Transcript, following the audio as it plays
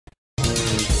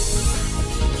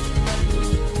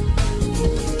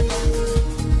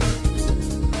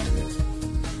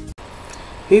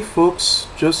Hey folks,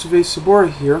 Joseph A. Sobora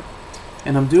here,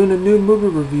 and I'm doing a new movie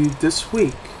review this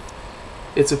week.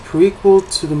 It's a prequel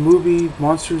to the movie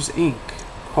Monsters, Inc.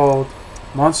 called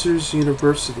Monsters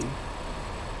University.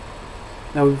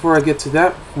 Now before I get to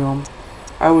that film,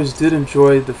 I always did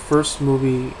enjoy the first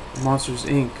movie, Monsters,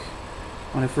 Inc.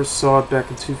 when I first saw it back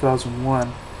in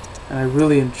 2001, and I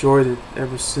really enjoyed it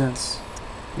ever since.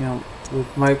 You know,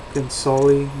 with Mike and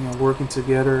Sully, working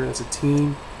together as a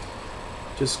team,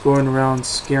 just going around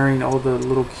scaring all the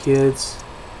little kids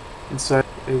inside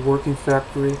a working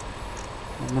factory,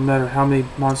 no matter how many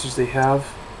monsters they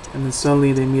have. And then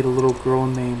suddenly they meet a little girl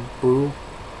named Boo.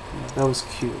 That was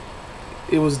cute.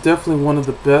 It was definitely one of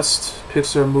the best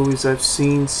Pixar movies I've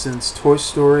seen since Toy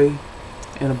Story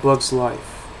and A Bug's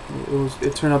Life.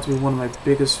 It turned out to be one of my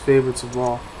biggest favorites of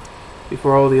all,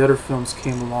 before all the other films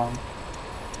came along.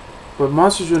 But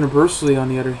Monsters University, on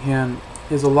the other hand,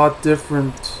 is a lot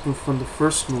different from the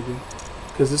first movie,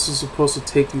 because this is supposed to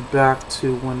take you back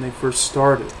to when they first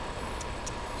started.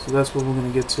 So that's what we're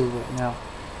going to get to right now.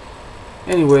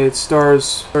 Anyway, it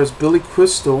stars Billy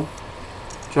Crystal,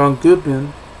 John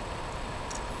Goodman,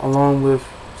 along with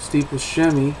Steve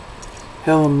Buscemi,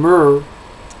 Helen Mirren,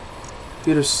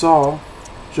 Peter Saul,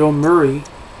 Joe Murray,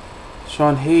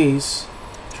 Sean Hayes,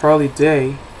 Charlie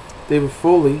Day, David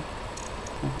Foley,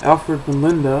 Alfred,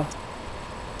 Molina,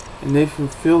 and Nathan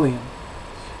Fillion.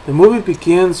 The movie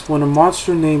begins when a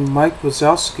monster named Mike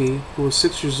Wazowski, who was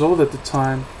 6 years old at the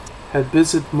time, had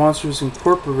visited Monsters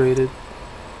Incorporated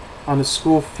on a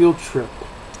school field trip.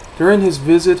 During his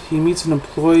visit, he meets an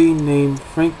employee named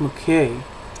Frank McKay,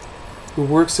 who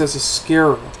works as a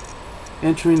scarer,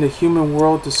 entering the human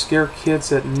world to scare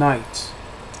kids at night.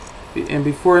 And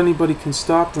before anybody can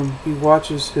stop him, he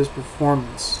watches his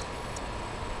performance.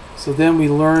 So then we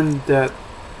learn that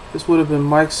this would have been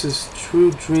Mike's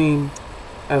true dream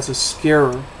as a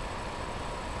scarer,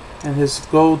 and his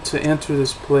goal to enter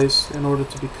this place in order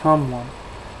to become one.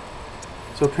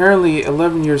 So apparently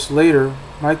 11 years later,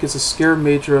 Mike is a scare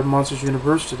major at Monsters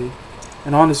University,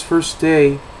 and on his first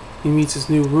day, he meets his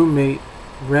new roommate,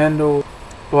 Randall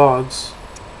Boggs,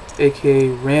 aka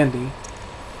Randy,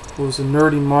 who is a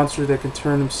nerdy monster that can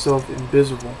turn himself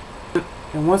invisible.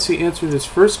 And once he entered his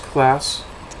first class,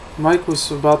 Mike was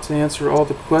about to answer all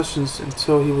the questions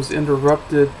until he was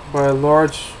interrupted by a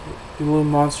large blue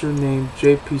monster named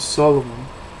J.P. Sullivan,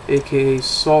 aka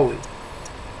Sully.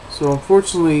 So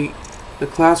unfortunately, the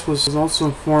class was also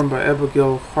informed by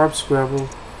Abigail Harpscrabble,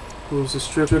 who was the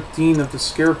strict dean of the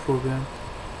scare program.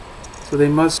 So they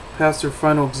must pass their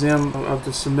final exam of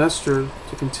the semester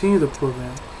to continue the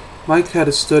program. Mike had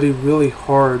to study really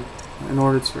hard in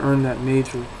order to earn that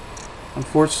major.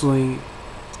 Unfortunately,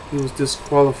 he was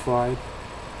disqualified,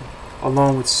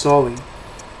 along with Sully.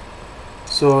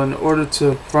 So in order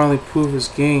to finally prove his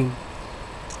game,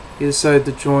 he decided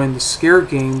to join the Scare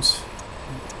Games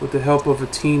with the help of a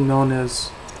team known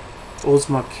as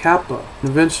Ozma Kappa. And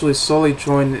eventually Sully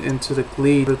joined into the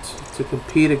glee to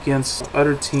compete against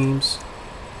other teams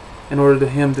in order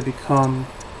for him to become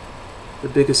the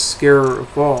biggest scarer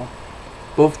of all.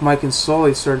 Both Mike and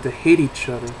Sully started to hate each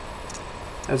other,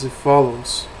 as it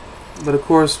follows. But of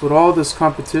course, with all this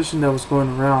competition that was going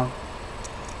around,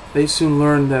 they soon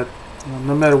learned that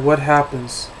no matter what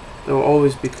happens, they'll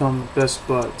always become the best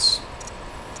buds.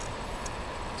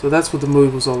 So that's what the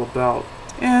movie was all about.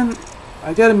 And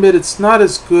I gotta admit, it's not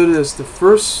as good as the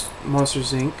first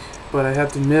Monsters, Inc., but I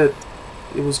have to admit,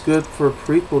 it was good for a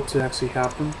prequel to actually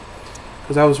happen,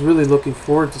 because I was really looking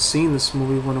forward to seeing this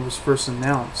movie when it was first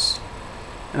announced.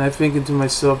 And I'm thinking to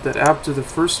myself that after the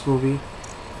first movie,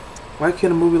 why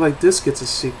can't a movie like this get a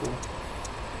sequel?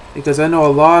 Because I know a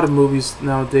lot of movies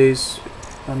nowadays,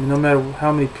 no matter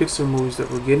how many Pixar movies that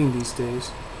we're getting these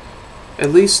days, at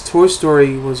least Toy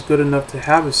Story was good enough to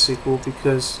have a sequel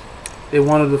because they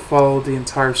wanted to follow the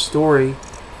entire story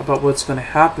about what's going to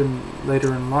happen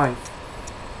later in life.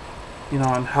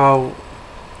 And how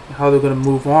they're going to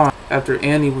move on after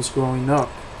Annie was growing up.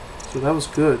 So that was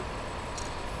good.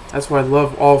 That's why I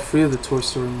love all three of the Toy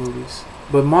Story movies.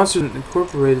 But Monsters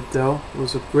Incorporated, though,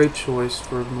 was a great choice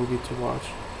for a movie to watch.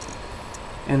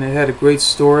 And it had a great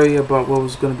story about what it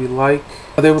was going to be like.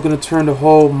 They were going to turn the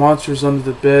whole Monsters Under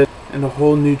the Bed in a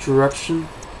whole new direction.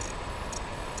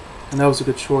 And that was a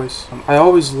good choice. I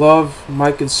always loved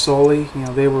Mike and Sully.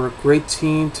 They were a great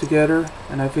team together,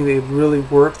 and I think they really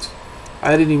worked.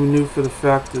 I didn't even know for the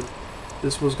fact that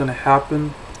this was going to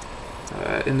happen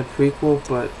in the prequel,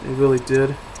 but it really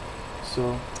did.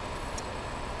 So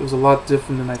it was a lot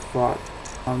different than I thought.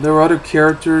 There were other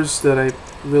characters that I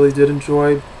really did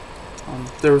enjoy.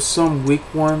 There were some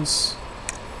weak ones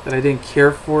that I didn't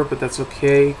care for, but that's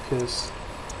okay, because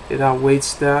it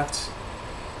outweighs that.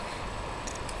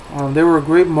 There were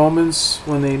great moments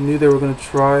when they knew they were going to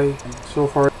try so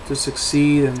hard to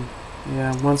succeed, and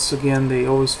yeah, once again they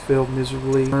always failed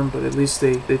miserably, but at least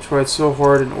they tried so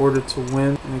hard in order to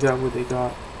win, and they got what they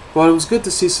got. Well, it was good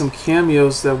to see some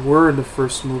cameos that were in the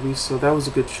first movie, so that was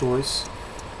a good choice.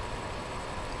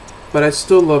 But I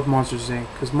still love Monsters, Inc.,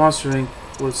 because Monsters, Inc.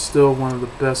 was still one of the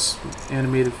best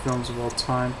animated films of all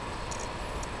time.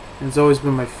 And it's always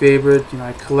been my favorite. You know,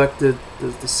 I collected the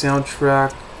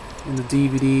soundtrack and the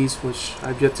DVDs, which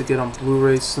I've yet to get on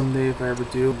Blu-ray someday if I ever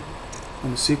do,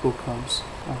 when the sequel comes,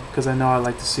 because I know I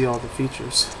like to see all the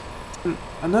features. And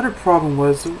another problem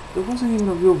was there wasn't even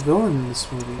a real villain in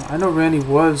this movie. I know Randy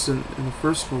was in the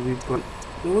first movie, but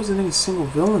there wasn't any single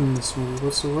villain in this movie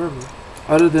whatsoever.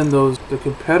 Other than the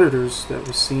competitors that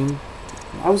were seen.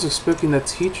 I was expecting that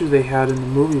teacher they had in the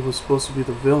movie was supposed to be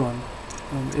the villain.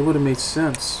 It would have made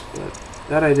sense, but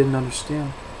that I didn't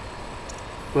understand.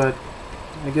 But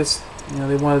I guess, you know,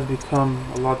 they wanted to become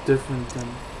a lot different than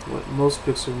what most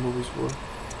Pixar movies were.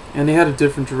 And they had a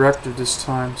different director this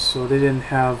time, so they didn't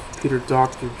have Peter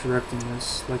Docter directing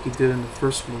this like he did in the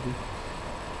first movie.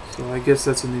 So I guess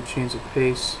that's a new change of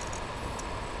pace.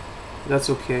 That's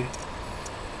okay.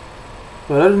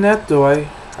 But other than that, though, I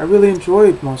really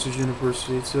enjoyed Monsters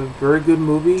University. It's a very good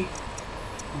movie.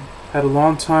 Had a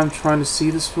long time trying to see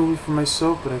this movie for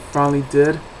myself, but I finally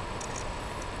did.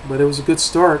 But it was a good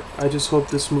start. I just hope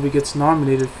this movie gets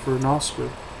nominated for an Oscar.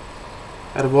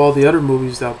 Out of all the other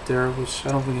movies out there, which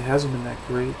I don't think it hasn't been that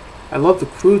great. I love The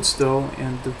Croods, though,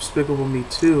 and Despicable Me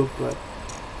too, but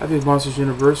I think Monsters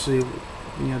University,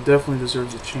 you know, definitely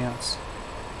deserves a chance.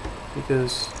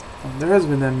 Because there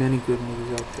hasn't been that many good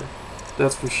movies out there.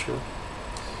 That's for sure.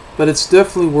 But it's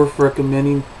definitely worth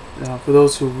recommending for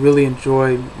those who really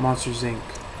enjoy Monsters, Inc.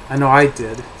 I know I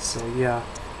did, so yeah.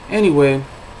 Anyway,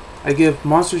 I give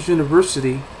Monsters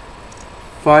University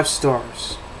 5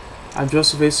 stars. I'm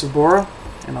Joseph A. Sobora,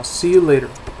 and I'll see you later.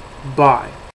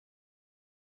 Bye.